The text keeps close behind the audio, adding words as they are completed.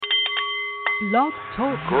Blog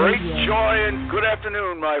Talk Great Radio. joy and good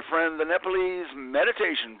afternoon, my friend. The Nepalese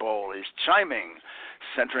meditation bowl is chiming,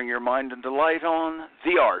 centering your mind and delight on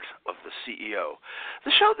the art of the CEO.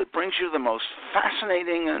 The show that brings you the most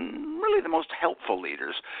fascinating and really the most helpful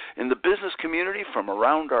leaders in the business community from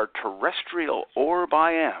around our terrestrial orb.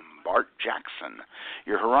 I am Bart Jackson,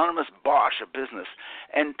 your Hieronymus Bosch of business.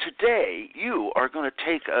 And today you are going to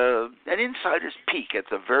take an insider's peek at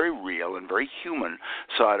the very real and very human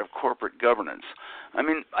side of corporate governance. I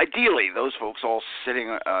mean, ideally, those folks all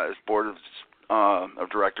sitting as board of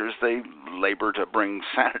directors, they labor to bring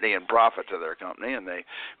sanity and profit to their company, and they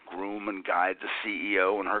groom and guide the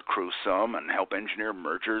CEO and her crew some and help engineer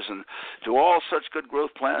mergers and do all such good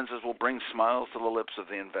growth plans as will bring smiles to the lips of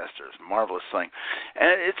the investors. Marvelous thing.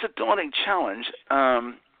 And it's a daunting challenge.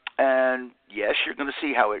 And yes, you're going to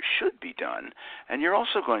see how it should be done, and you're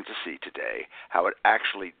also going to see today how it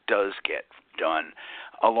actually does get done,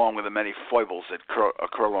 along with the many foibles that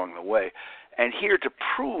occur along the way. And here to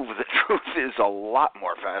prove the truth is a lot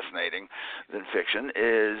more fascinating than fiction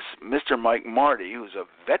is Mr. Mike Mardy, who's a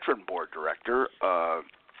veteran board director.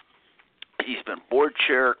 He's been board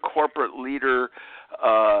chair, corporate leader,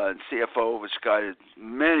 and CFO, which guided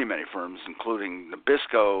many, many firms, including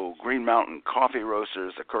Nabisco, Green Mountain Coffee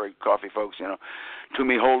Roasters, the Curry Coffee folks,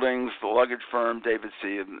 Tumi Holdings, the luggage firm, David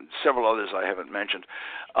C., and several others I haven't mentioned.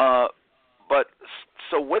 But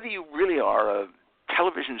so whether you really are a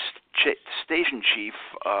television station chief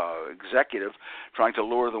executive trying to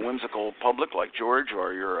lure the whimsical public like George,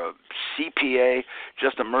 or you're a CPA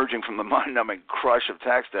just emerging from the mind-numbing crush of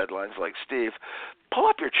tax deadlines like Steve, pull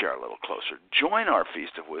up your chair a little closer. Join our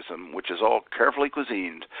Feast of Wisdom, which is all carefully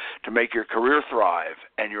cuisined to make your career thrive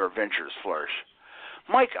and your ventures flourish.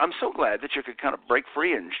 Mike, I'm so glad that you could kind of break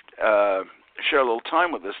free and share a little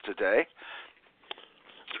time with us today.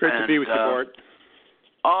 It's great to be with you, Bart.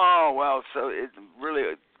 Oh, well, so it really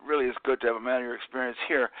is good to have a man of your experience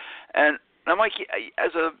here. And now, Mike,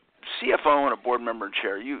 as a CFO and a board member and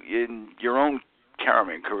chair, you in your own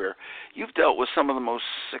carrying career, you've dealt with some of the most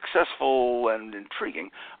successful and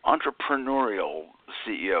intriguing entrepreneurial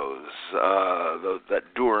CEOs, that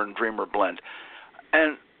doer and dreamer blend.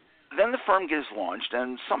 And then the firm gets launched,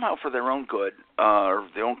 and somehow for their own good, or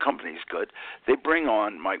their own company's good, they bring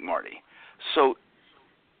on Mike Mardy. So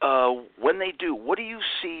when they do, what do you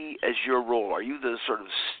see as your role? Are you the sort of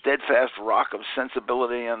steadfast rock of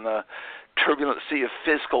sensibility and the turbulent sea of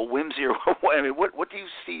fiscal whimsy? Or what do you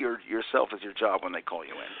see yourself as your job when they call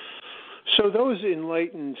you in? So those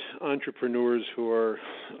enlightened entrepreneurs who are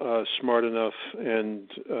smart enough and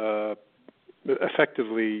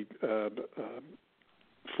effectively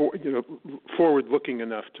forward-looking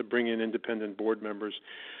enough to bring in independent board members,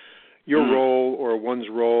 your role, or one's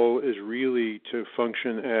role, is really to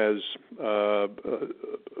function as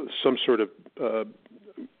some sort of,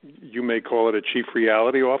 you may call it a chief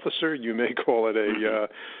reality officer, you may call it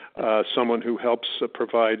someone who helps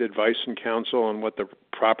provide advice and counsel on what the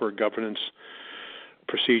proper governance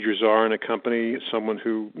procedures are in a company, someone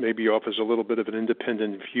who maybe offers a little bit of an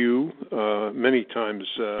independent view. Many times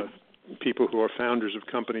people who are founders of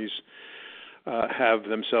companies have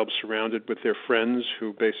themselves surrounded with their friends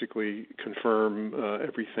who basically confirm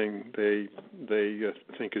everything they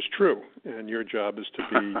think is true, and your job is to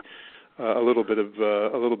be a little bit of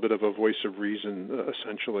a voice of reason,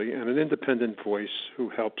 essentially, and an independent voice who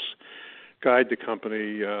helps guide the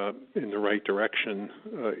company in the right direction.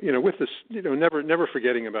 With this, never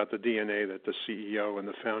forgetting about the DNA that the CEO and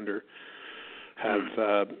the founder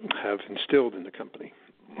have instilled in the company.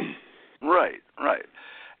 Right.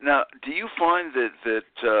 Now, do you find that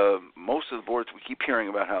most of the boards, we keep hearing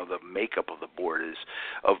about how the makeup of the boards,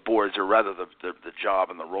 or rather the job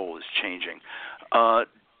and the role is changing? Have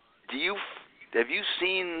you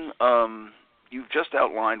seen? You've just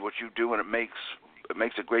outlined what you do, and it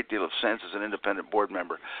makes a great deal of sense as an independent board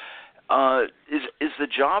member. Is the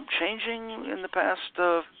job changing in the past?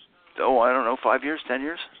 5 years, 10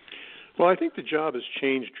 years? Well, I think the job has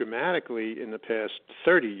changed dramatically in the past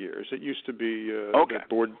 30 years. It used to be that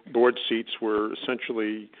board seats were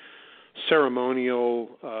essentially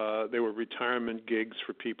ceremonial. They were retirement gigs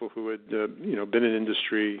for people who had been in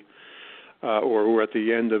industry or who were at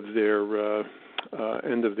the end of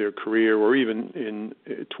their career, or even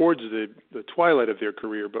towards the twilight of their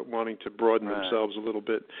career, but wanting to broaden themselves a little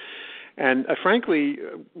bit. And frankly,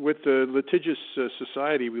 with the litigious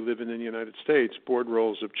society we live in the United States, board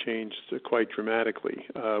roles have changed quite dramatically.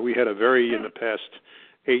 We had in the past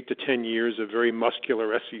 8 to 10 years, a very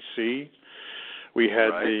muscular SEC. We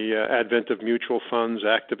had the advent of mutual funds,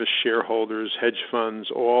 activist shareholders, hedge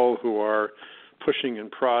funds, all who are pushing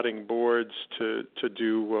and prodding boards to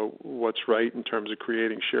do what's right in terms of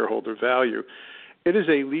creating shareholder value. It is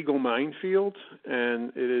a legal minefield,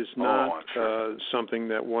 and it is not something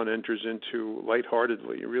that one enters into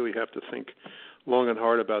lightheartedly. You really have to think long and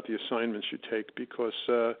hard about the assignments you take, because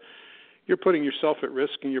you're putting yourself at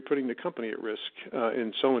risk and you're putting the company at risk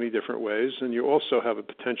in so many different ways, and you also have a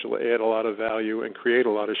potential to add a lot of value and create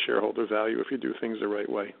a lot of shareholder value if you do things the right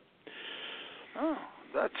way. Oh,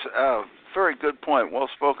 that's a very good point. Well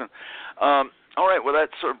spoken. All right, well,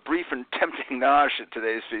 that's sort of brief and tempting nosh at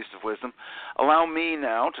today's Feast of Wisdom. Allow me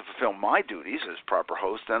now to fulfill my duties as proper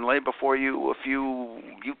host and lay before you a few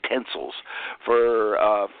utensils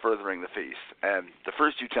for furthering the feast. And the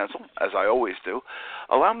first utensil, as I always do,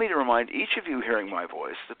 allow me to remind each of you hearing my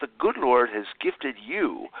voice that the good Lord has gifted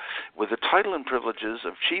you with the title and privileges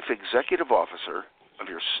of Chief Executive Officer of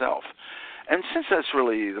yourself. And since that's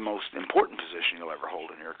really the most important position you'll ever hold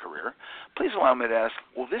in your career, please allow me to ask,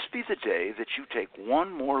 will this be the day that you take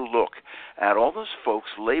one more look at all those folks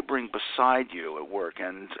laboring beside you at work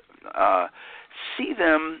and see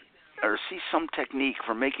them or see some technique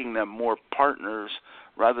for making them more partners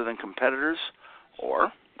rather than competitors?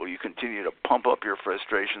 Or will you continue to pump up your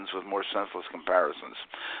frustrations with more senseless comparisons?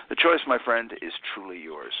 The choice, my friend, is truly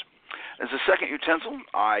yours. As a second utensil,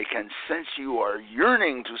 I can sense you are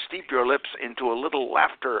yearning to steep your lips into a little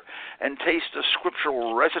laughter and taste a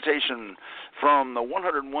scriptural recitation from the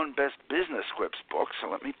 101 Best Business Quips book. So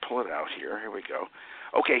let me pull it out here. Here we go.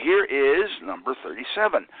 Okay, here is number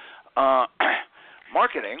 37.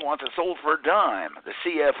 Marketing wants it sold for a dime. The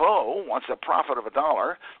CFO wants a profit of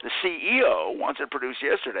 $1. The CEO wants it produced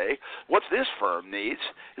yesterday. What this firm needs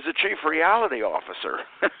is a chief reality officer.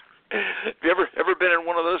 Have you ever been in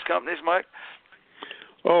one of those companies, Mike?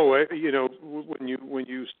 Oh, when you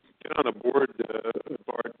get on a board,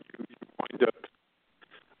 Bart, you wind up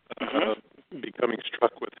becoming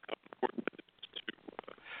struck with how important it is to.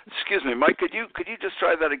 Excuse me, Mike. Could you just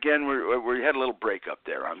try that again? Where you had a little break up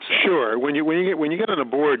there. I'm sorry. Sure. When you get on a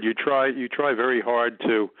board, you try very hard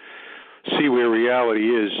to see where reality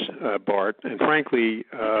is, Bart. And frankly,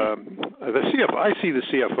 I see the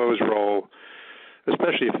CFO's role,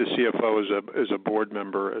 especially if the CFO is a board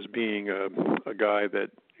member, as being a guy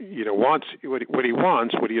that wants what he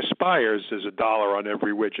aspires is $1 on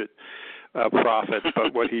every widget profit.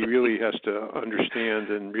 But what he really has to understand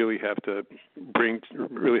and really has to bring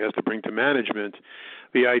to management,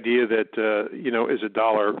 the idea that is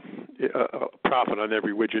 $1 profit on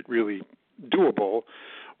every widget really doable?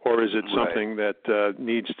 Or is it something that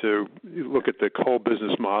needs to look at the whole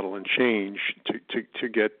business model and change to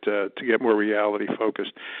get more reality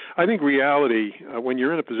focused? I think reality, when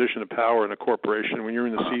you're in a position of power in a corporation, when you're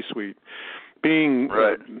in the C-suite, being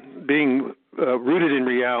rooted in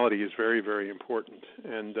reality is very, very important.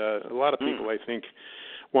 And a lot of people, I think,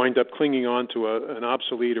 wind up clinging on to an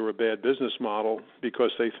obsolete or a bad business model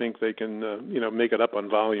because they think they can, make it up on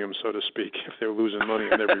volume, so to speak, if they're losing money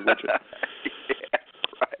on every widget.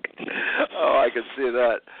 Oh, I can see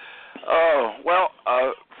that. Oh, well,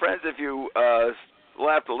 friends, if you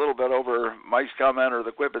laughed a little bit over Mike's comment or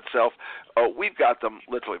the quip itself, we've got them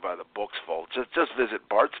literally by the books full. Just visit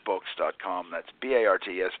bartsbooks.com. That's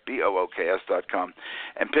BARTSBOOKS.com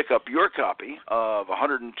and pick up your copy of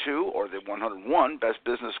 102 or the 101 Best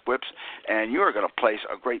Business Quips, and you are going to place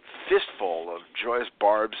a great fistful of joyous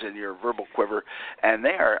barbs in your verbal quiver, and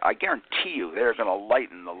they are, I guarantee you, they're going to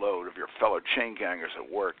lighten the load of your fellow chain gangers at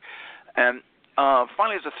work. And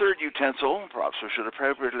finally, as a third utensil, perhaps we should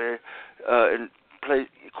appropriately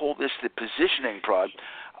call this the positioning prod,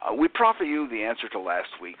 we proffer you the answer to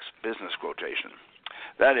last week's business quotation.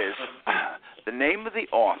 That is, the name of the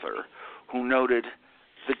author who noted,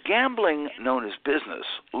 "The gambling known as business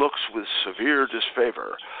looks with severe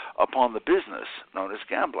disfavor upon the business known as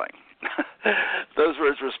gambling." Those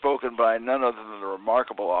words were spoken by none other than the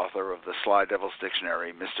remarkable author of the Sly Devil's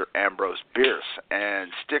Dictionary, Mr. Ambrose Bierce.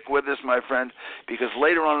 And stick with us, my friend, because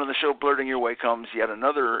later on in the show, Blurting Your Way, comes yet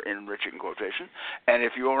another enriching quotation. And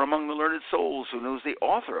if you are among the learned souls who knows the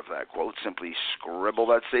author of that quote, simply scribble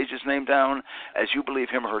that sage's name down as you believe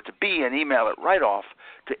him or her to be and email it right off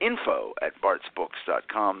to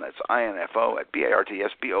info@bartsbooks.com. That's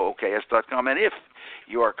info@bartsbooks.com. And if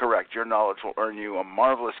you are correct, your knowledge will earn you a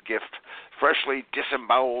marvelous gift freshly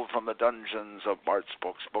disemboweled from the dungeons of Bart's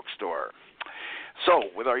Books bookstore. So,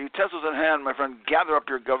 with our utensils in hand, my friend, gather up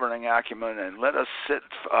your governing acumen and let us sit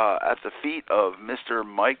at the feet of Mr.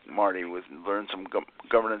 Mike Mardy and learn some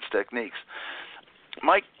governance techniques.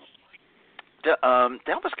 Mike, to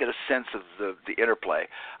help us get a sense of the interplay,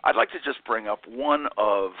 I'd like to just bring up one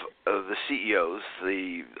of the CEOs,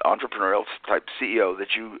 the entrepreneurial type CEO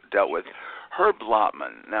that you dealt with. Herb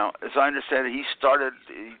Lotman. Now, as I understand it, he started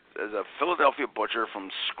as a Philadelphia butcher from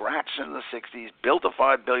scratch in the 60s, built a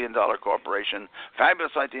 $5 billion corporation,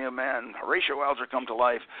 fabulous idea, man, Horatio Alger come to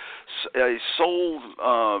life. He sold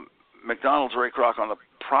MacDonald's Ray Kroc on the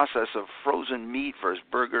process of frozen meat for his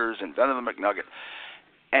burgers, invented the McNugget.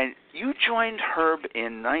 And you joined Herb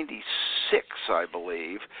in 96, I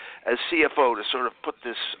believe, as CFO to sort of put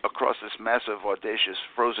this across this massive, audacious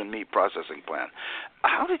frozen meat processing plant.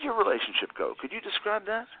 How did your relationship go? Could you describe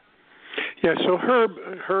that? Yeah, so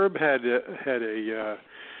Herb had a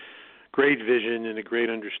great vision and a great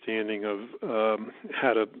understanding of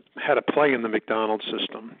how to play in the McDonald's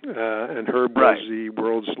system. And Herb was the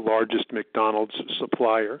world's largest McDonald's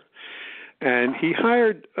supplier. And he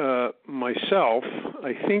hired myself,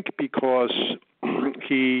 I think, because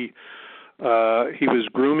he was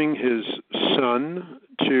grooming his son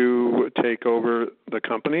to take over the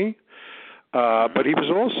company, but he was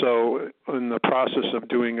also in the process of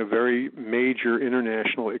doing a very major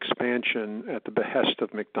international expansion at the behest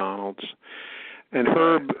of McDonald's. And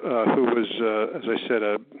Herb, who was, as I said,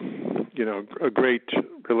 a great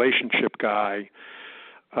relationship guy,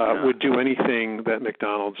 would do anything that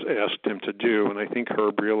McDonald's asked him to do, and I think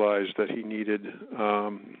Herb realized that he needed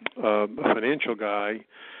a financial guy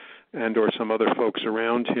and or some other folks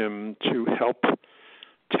around him to help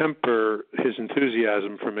temper his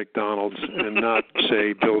enthusiasm for McDonald's and not,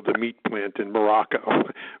 say, build a meat plant in Morocco,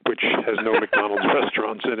 which has no McDonald's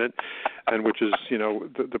restaurants in it, and which is,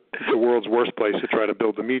 the world's worst place to try to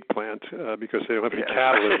build a meat plant because they don't have any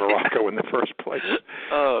cattle in Morocco in the first place.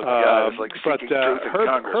 Oh, God, it's like but truth in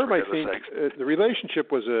Congress, Herb, I think, the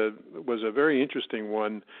relationship was a very interesting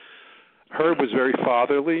one. Herb was very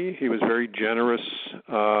fatherly. He was very generous.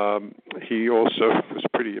 He also was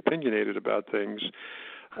pretty opinionated about things.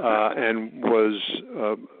 And was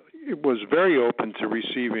very open to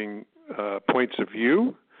receiving points of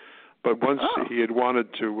view, but once he had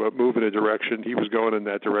wanted to move in a direction, he was going in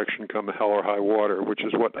that direction come hell or high water, which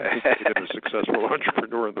is what I think made him a successful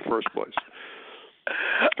entrepreneur in the first place.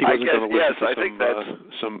 He wasn't going to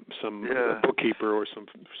listen to some bookkeeper or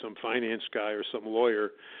some finance guy or some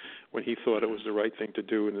lawyer when he thought it was the right thing to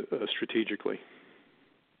do strategically.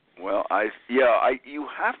 Well, you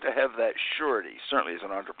have to have that surety, certainly as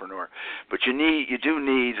an entrepreneur, but you do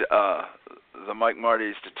need the Mike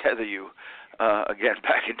Mardys to tether you again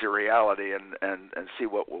back into reality and see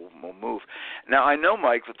what will move. Now, I know,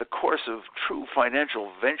 Mike, that the course of true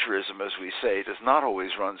financial venturism, as we say, does not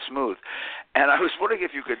always run smooth, and I was wondering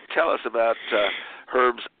if you could tell us about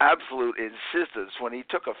Herb's absolute insistence when he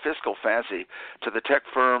took a fiscal fancy to the tech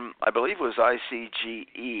firm, I believe it was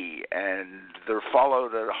ICGE, and there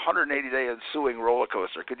followed a 180-day ensuing roller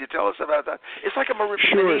coaster. Could you tell us about that? It's like a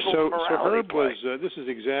Sure. morality So Herb play. was. This is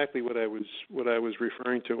exactly what I was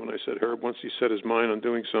referring to when I said Herb. Once he set his mind on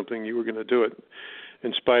doing something, you were going to do it,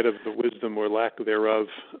 in spite of the wisdom or lack thereof.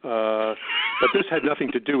 But this had nothing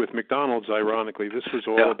to do with McDonald's. Ironically, this was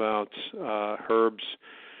all about Herb's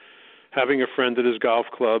having a friend at his golf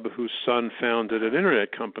club whose son founded an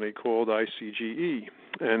internet company called ICGE.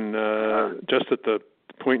 And just at the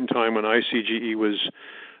point in time when ICGE was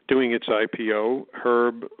doing its IPO,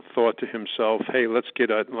 Herb thought to himself, hey,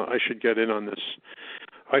 I should get in on this.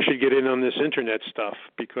 I should get in on this internet stuff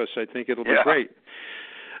because I think it'll be great.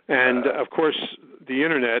 And, of course, the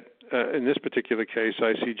internet, in this particular case,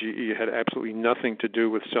 ICGE, had absolutely nothing to do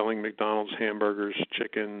with selling McDonald's hamburgers,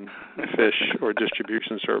 chicken, fish, or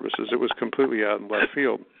distribution services. It was completely out in left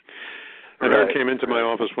field. And Herb came into my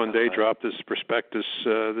office one day, dropped this prospectus,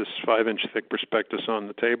 this 5-inch thick prospectus on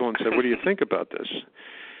the table and said, what do you think about this?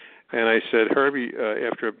 And I said, Herbie,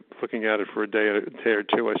 after looking at it for a day or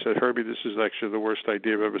two, I said, Herbie, this is actually the worst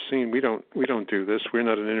idea I've ever seen. We don't do this. We're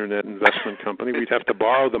not an internet investment company. We'd have to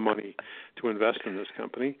borrow the money to invest in this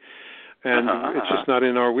company, and it's just not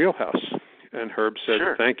in our wheelhouse. And Herb said,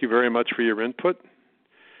 thank you very much for your input.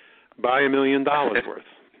 Buy $1 million worth.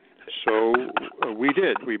 So we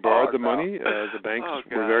did. We borrowed the money. The banks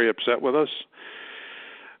were very upset with us.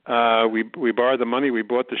 We borrowed the money, we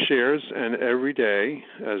bought the shares, and every day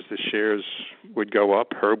as the shares would go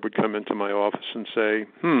up, Herb would come into my office and say,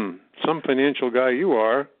 some financial guy you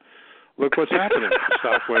are, look what's happening. The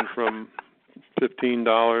stock went from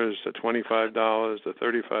 $15 to $25 to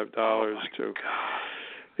 $35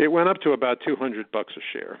 it went up to about $200 a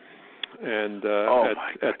share. And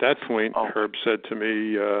at that point, Herb said to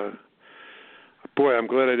me, boy, I'm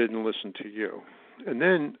glad I didn't listen to you. And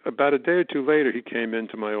then about a day or two later, he came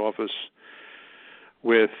into my office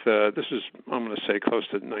with, this is, I'm going to say, close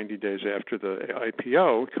to 90 days after the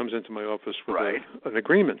IPO, comes into my office with an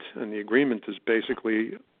agreement. And the agreement is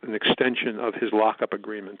basically an extension of his lockup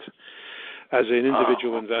agreement. As an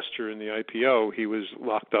individual investor in the IPO, he was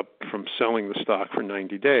locked up from selling the stock for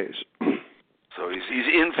 90 days. So he's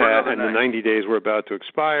in for another and the 90 days were about to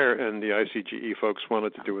expire, and the ICGE folks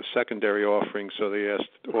wanted to do a secondary offering, so they asked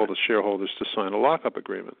all the shareholders to sign a lockup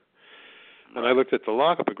agreement. And I looked at the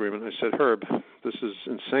lockup agreement, and I said, Herb, this is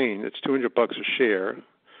insane. It's $200 a share.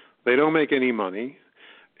 They don't make any money.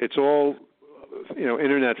 It's all,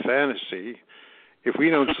 internet fantasy. If we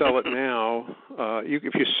don't sell it now,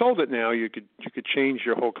 if you sold it now, you could change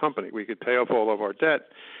your whole company. We could pay off all of our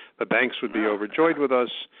debt. The banks would be overjoyed with us,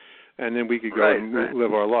 and then we could go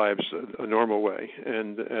live our lives a normal way,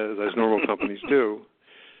 and as normal companies do.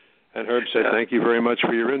 And Herb said, "Thank you very much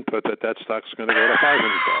for your input. That stock's going to go to $500 a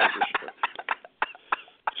share."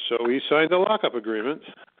 So he signed a lockup agreement,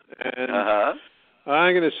 and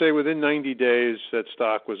I'm going to say within 90 days that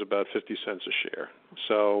stock was about 50 cents a share.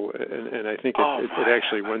 So, and I think it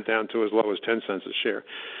actually went down to as low as 10 cents a share.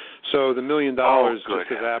 So the $1 million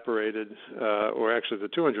just evaporated, or actually the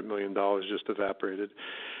 $200 million just evaporated.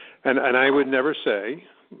 And I would never say,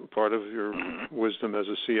 part of your wisdom as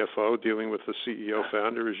a CFO dealing with the CEO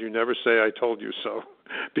founder is you never say I told you so,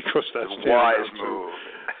 because that's a wise move.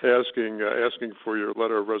 Asking for your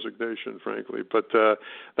letter of resignation, frankly. But that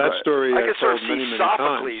story I can sort of many, see many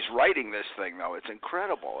Sophocles times. Writing this thing, though. It's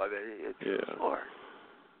incredible. It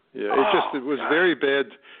was very bad.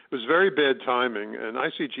 It was very bad timing, and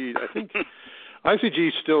ICG, I think.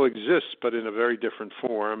 ICG still exists, but in a very different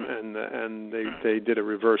form, and they did a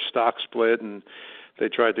reverse stock split, and they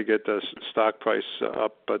tried to get the stock price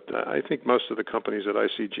up. But I think most of the companies at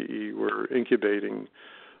ICGE were incubating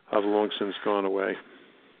have long since gone away.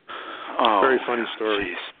 Very funny story.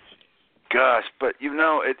 Geez. Gosh, but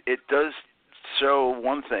it does show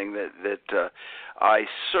one thing that I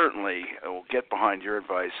certainly will get behind your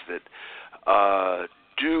advice that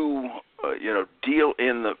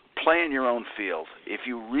play in your own field. If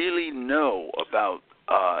you really know about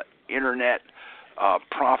internet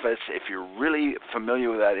profits, if you're really familiar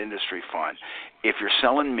with that industry, fine. If you're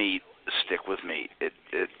selling meat, stick with meat.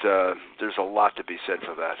 There's a lot to be said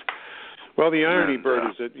for that. Well, the irony, Bart,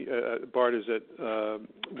 is that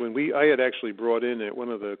when I had actually brought in one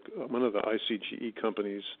of the ICGE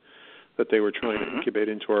companies that they were trying to incubate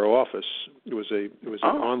into our office. It was an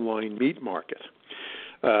online meat market.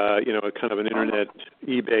 A kind of an internet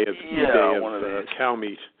eBay of cow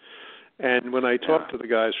meat. And when I talked to the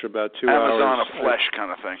guys for about 2 hours, Amazon of flesh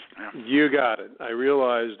kind of thing. Yeah. You got it. I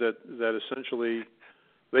realized that essentially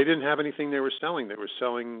they didn't have anything they were selling. They were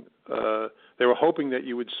selling. They were hoping that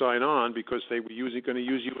you would sign on because they were going to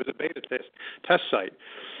use you as a beta test site.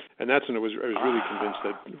 And that's when I was really convinced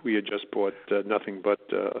that we had just bought nothing but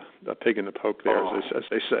a pig in the poke there, as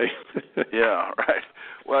they say. Yeah, right.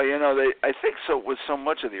 Well, I think so. With so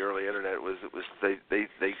much of the early internet,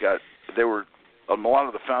 a lot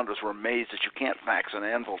of the founders were amazed that you can't fax an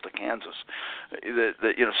anvil to Kansas.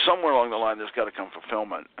 That somewhere along the line there's got to come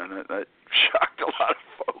fulfillment, and that shocked a lot of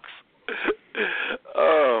folks.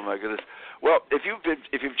 Oh my goodness. Well, if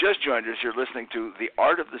you've just joined us, you're listening to The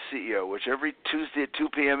Art of the CEO, which every Tuesday at 2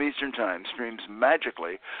 p.m. Eastern Time streams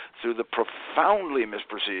magically through the profoundly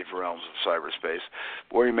misperceived realms of cyberspace,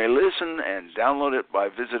 where you may listen and download it by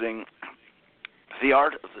visiting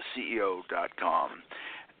theartoftheceo.com.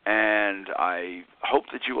 And I hope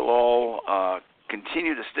that you will all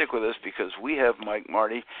continue to stick with us, because we have Mike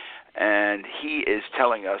Mardy, and he is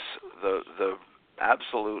telling us the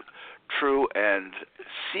absolute true and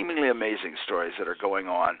seemingly amazing stories that are going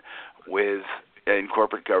on in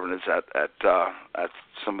corporate governance at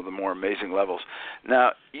some of the more amazing levels.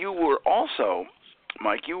 Now, you were also,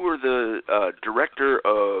 Mike, the director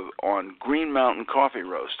on Green Mountain Coffee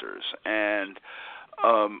Roasters, and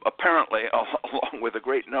apparently, along with a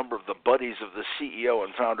great number of the buddies of the CEO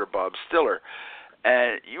and founder Bob Stiller,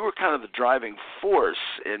 and you were kind of the driving force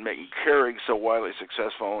in making Keurig so widely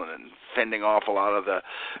successful and fending off a lot of the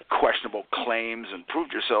questionable claims, and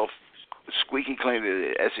proved yourself squeaky clean to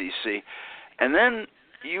the SEC. And then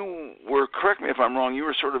you were, correct me if I'm wrong, you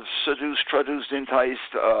were sort of seduced, traduced,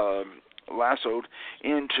 enticed, lassoed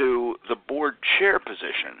into the board chair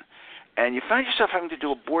position. And you found yourself having to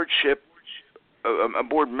do a board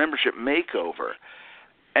membership makeover.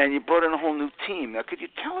 And you brought in a whole new team. Now, could you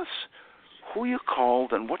tell us who you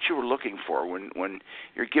called and what you were looking for when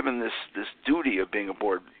you're given this duty of being a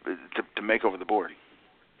board to make over the board?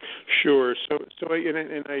 Sure. So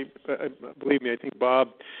I believe me, I think Bob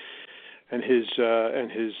and his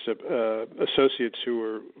associates who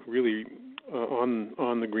were really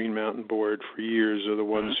on the Green Mountain board for years are the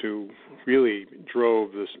ones who really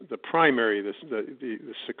drove the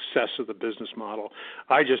success of the business model.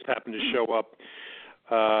 I just happened to show up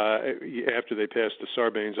after they passed the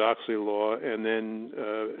Sarbanes-Oxley law, and then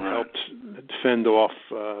helped fend off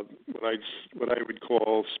what I would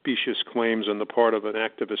call specious claims on the part of an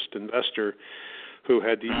activist investor who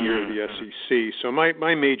had the ear of the SEC. So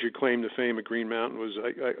my major claim to fame at Green Mountain was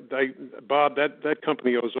Bob. That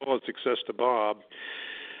company owes all its success to Bob,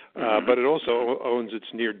 but it also owns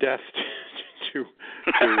its near death to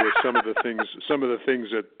some of the things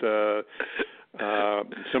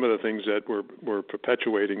that were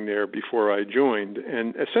perpetuating there before I joined.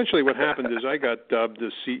 And essentially what happened is I got dubbed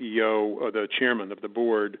the CEO or the chairman of the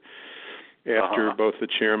board after both the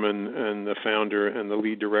chairman and the founder and the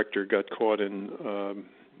lead director got caught in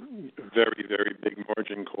very, very big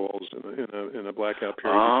margin calls in a blackout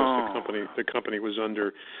period because the company was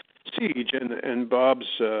under siege, and Bob's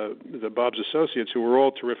associates, who were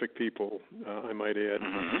all terrific people, I might add,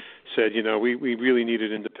 said, we really need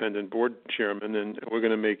an independent board chairman, and we're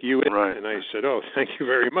going to make you it. Right. And I said, oh, thank you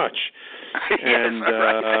very much. And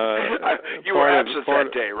you were absent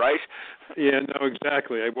that day, right? Yeah, no,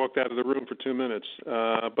 exactly. I walked out of the room for 2 minutes.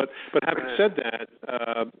 But having said that,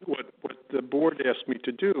 what the board asked me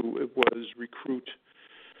to do was recruit.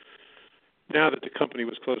 Now that the company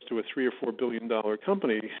was close to a $3 or $4 billion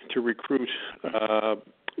company, to recruit, a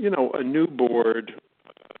new board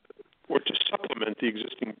or to supplement the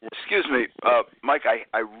existing board. Excuse me, Mike. I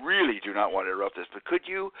really do not want to interrupt this, but could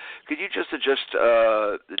you just adjust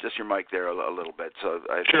your mic there a little bit? So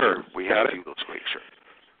sure, we have a few little squeaks. Sure.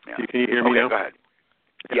 Yeah. Can you hear me now? Go ahead.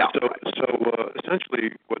 Yeah. So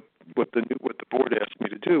essentially, what the board asked me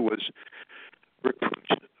to do was recruit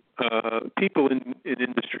people in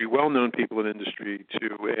industry, well-known people in industry, to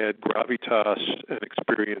add gravitas and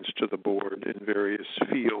experience to the board in various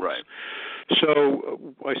fields. Right. So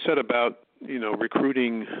I set about,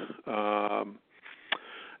 recruiting a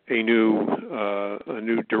new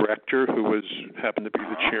director who happened to be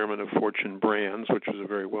the chairman of Fortune Brands, which was a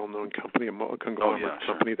very well-known company, a conglomerate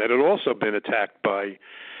company that had also been attacked by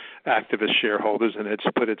activist shareholders and had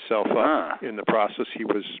split itself up in the process. He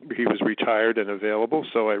was retired and available,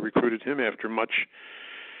 so I recruited him after much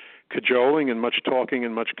cajoling and much talking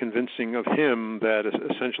and much convincing of him that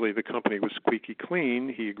essentially the company was squeaky clean.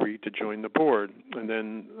 He agreed to join the board. And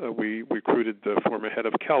then we recruited the former head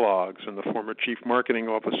of Kellogg's and the former chief marketing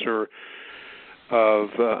officer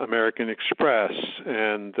of American Express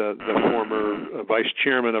and the former vice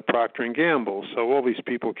chairman of Procter & Gamble. So all these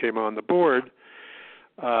people came on the board.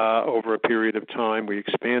 Over a period of time, we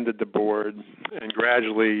expanded the board, and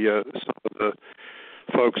gradually some of the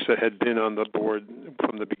folks that had been on the board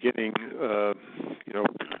from the beginning,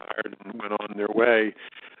 retired and went on their way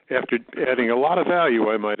after adding a lot of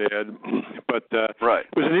value, I might add. But it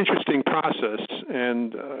was an interesting process,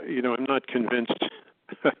 and I'm not convinced.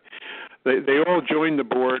 They all joined the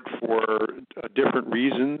board for different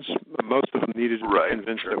reasons. Most of them needed to be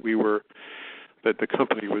convinced that the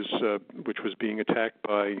company which was being attacked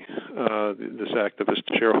by this activist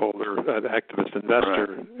shareholder, activist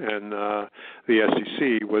investor, and the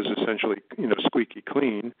SEC was essentially, squeaky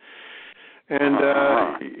clean. And,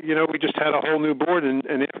 we just had a whole new board, and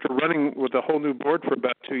after running with a whole new board for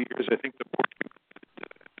about 2 years, I think the board...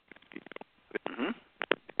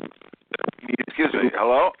 Excuse me,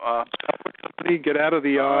 hello? Company get out of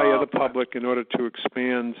the eye of the public in order to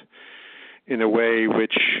expand in a way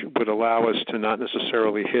which would allow us to not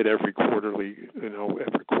necessarily hit every quarterly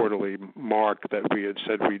mark that we had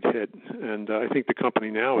said we'd hit. And I think the company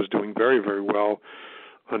now is doing very, very well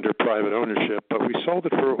under private ownership, but we sold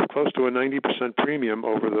it for close to a 90% premium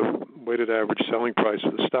over the weighted average selling price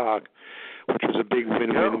of the stock, which was a big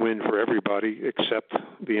win-win-win for everybody except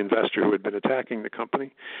the investor who had been attacking the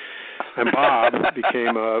company. And Bob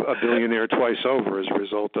became a billionaire twice over as a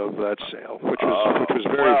result of that sale, which was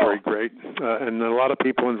very, very great. And a lot of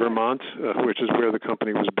people in Vermont, which is where the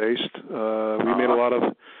company was based, we made a lot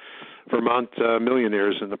of Vermont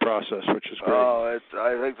millionaires in the process, which is great. Oh,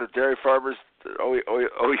 I think the dairy farmers owe you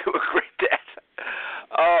a great debt.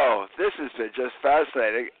 Oh, this has been just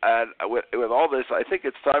fascinating. And with all this, I think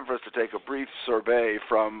it's time for us to take a brief sorbet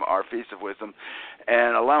from our Feast of Wisdom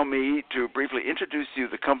and allow me to briefly introduce to you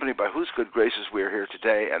the company by whose good graces we are here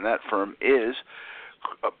today, and that firm is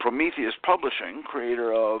Prometheus Publishing,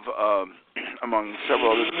 creator of, among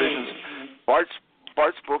several other divisions, Bart's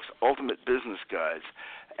Books Ultimate Business Guides.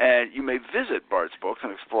 And you may visit Bart's Books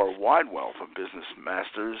and explore a wide wealth of business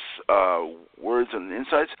masters' words and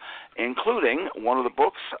insights, including one of the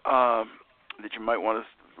books that you might want to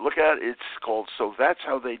look at it. It's called So That's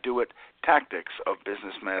How They Do It, Tactics of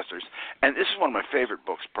Business Masters. And this is one of my favorite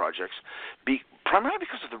books projects, primarily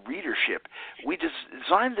because of the readership. We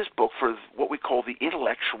designed this book for what we call the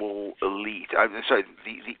intellectual elite. I'm sorry,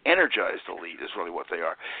 the energized elite is really what they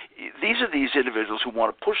are. These are these individuals who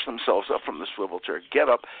want to push themselves up from the swivel chair, get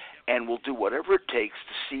up, and will do whatever it takes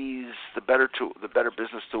to seize the better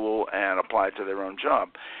business tool and apply it to their own job.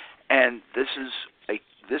 And this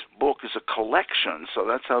book is a collection, so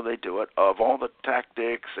that's how they do it, of all the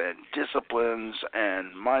tactics and disciplines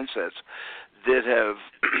and mindsets that have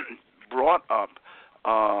brought up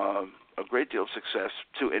a great deal of success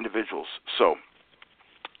to individuals. So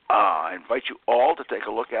I invite you all to take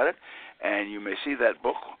a look at it, and you may see that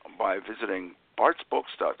book by visiting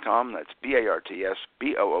bartsbooks.com. That's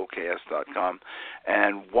BARTSBOOKS.com.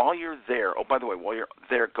 And while you're there, oh, by the way, while you're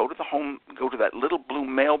there, go to that little blue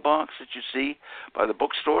mailbox that you see by the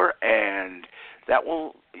bookstore, and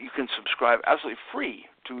you can subscribe absolutely free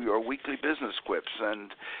to your weekly business quips,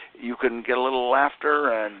 and you can get a little laughter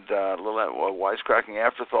and a little wisecracking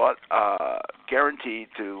afterthought, guaranteed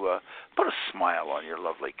to put a smile on your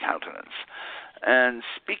lovely countenance. And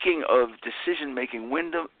speaking of decision-making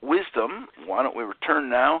wisdom, why don't we return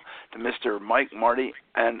now to Mr. Mike Mardy?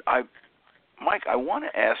 And Mike, I want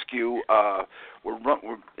to ask you, we're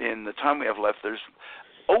in the time we have left, there's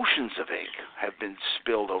oceans of ink have been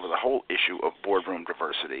spilled over the whole issue of boardroom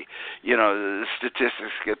diversity. You know, the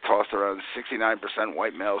statistics get tossed around, 69%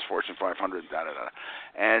 white males, Fortune 500, da-da-da.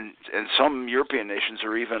 And some European nations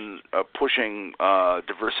are even pushing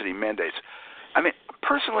diversity mandates. I mean,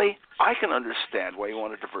 personally, I can understand why you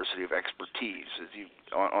want a diversity of expertise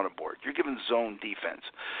on a board. You're given zone defense.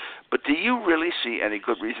 But do you really see any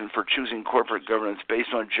good reason for choosing corporate governance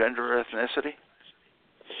based on gender or ethnicity?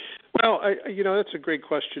 Well, that's a great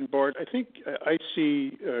question, Bart. I think I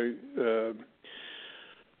see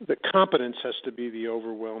that competence has to be the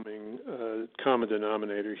overwhelming common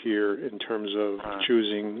denominator here in terms of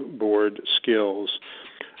choosing board skills.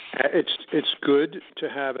 It's good to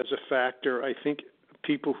have as a factor, I think,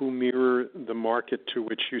 people who mirror the market to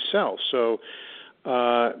which you sell. So,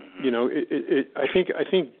 I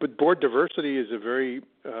think, but board diversity is a very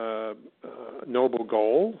noble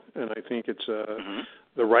goal, and I think it's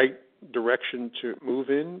the right direction to move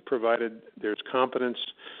in, provided there's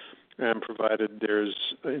competence and provided there's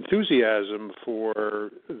enthusiasm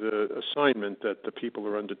for the assignment that the people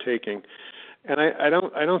are undertaking. And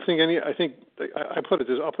I'll put it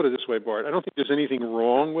this way, Bart. I don't think there's anything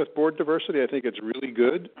wrong with board diversity. I think it's really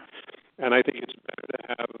good, and I think it's better to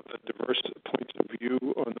have a diverse points of view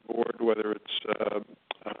on the board, whether it's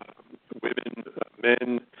women,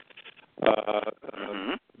 men,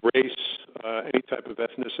 race, any type of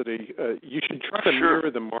ethnicity. You should try to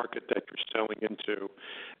mirror the market that you're selling into,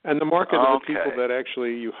 and the market of the people that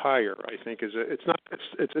actually you hire. I think it's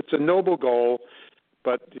a noble goal.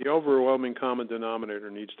 But the overwhelming common denominator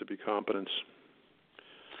needs to be competence.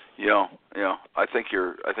 Yeah. I think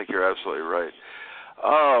you're absolutely right.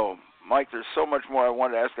 Oh, Mike, there's so much more I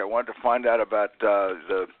wanted to ask. I wanted to find out about how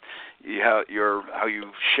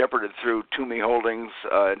you shepherded through Tumi Holdings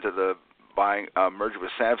into the merger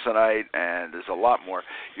with Samsonite, and there's a lot more.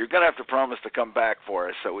 You're going to have to promise to come back for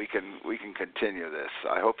us so we can continue this.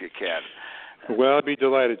 I hope you can. Well, I'd be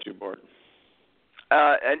delighted to, Bart.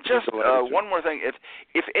 And just one more thing: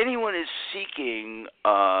 if anyone is seeking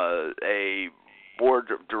a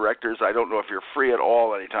board of directors, I don't know if you're free at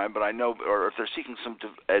all anytime, but I know, or if they're seeking some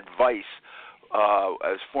advice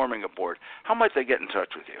as forming a board, how might they get in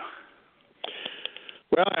touch with you?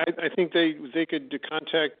 Well, I think they could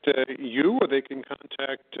contact you, or they can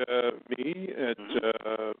contact me at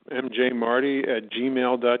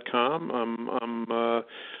mjmardy@gmail.com.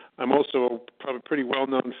 I'm also probably a pretty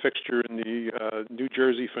well-known fixture in the New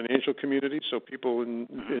Jersey financial community, so people in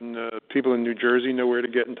New Jersey know where to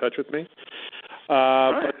get in touch with me.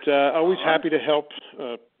 But always happy to help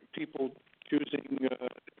people choosing the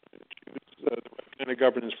right kind of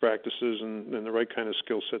governance practices and the right kind of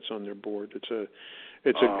skill sets on their board.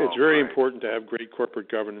 It's very important to have great corporate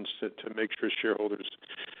governance to make sure shareholders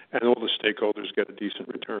and all the stakeholders get a decent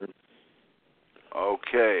return.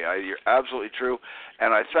 Okay, you're absolutely true,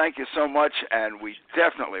 and I thank you so much, and we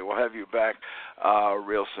definitely will have you back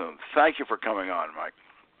real soon. Thank you for coming on, Mike.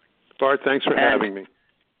 Bart, thanks for having me.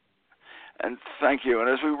 And thank you. And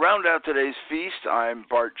as we round out today's feast, I'm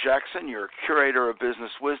Bart Jackson, your curator of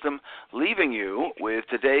business wisdom, leaving you with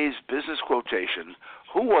today's business quotation.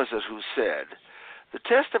 Who was it who said, "The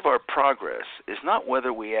test of our progress is not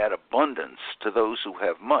whether we add abundance to those who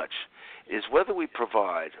have much, is whether we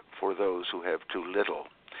provide for those who have too little."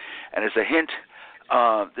 And as a hint,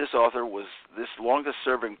 This author was this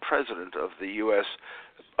longest-serving president of the U.S.,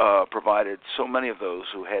 provided so many of those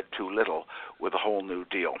who had too little with a whole new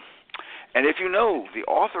deal. And if you know the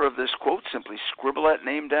author of this quote, simply scribble that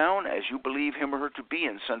name down as you believe him or her to be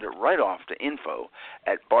and send it right off to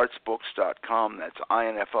info@bartsbooks.com. That's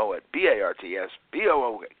info at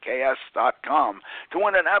bartsbooks.com to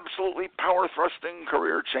win an absolutely power-thrusting,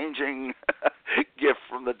 career-changing gift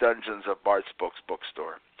from the dungeons of Bart's Books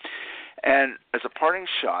Bookstore. And as a parting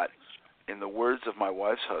shot, in the words of my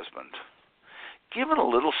wife's husband, given a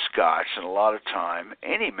little scotch and a lot of time,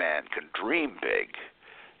 any man can dream big.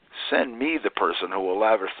 Send me the person who will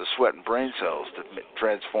lavish the sweat and brain cells to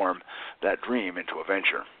transform that dream into a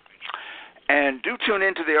venture. And do tune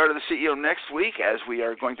in to The Art of the CEO next week, as we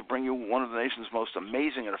are going to bring you one of the nation's most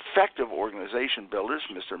amazing and effective organization builders,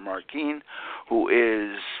 Mr. Markeen, who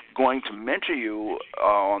is going to mentor you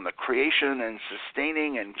on the creation and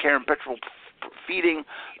sustaining and care and petrol feeding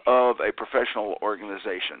of a professional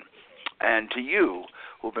organization. And to you,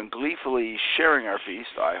 who've been gleefully sharing our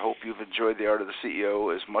feast, I hope you've enjoyed The Art of the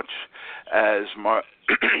CEO as much as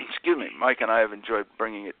Mike and I have enjoyed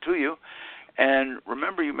bringing it to you. And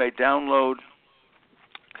remember, you may download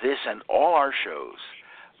this and all our shows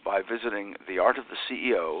by visiting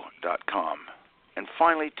theartoftheceo.com. And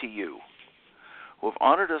finally, to you, who have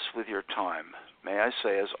honored us with your time, may I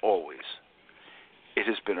say, as always, it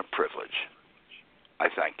has been a privilege. I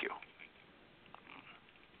thank you.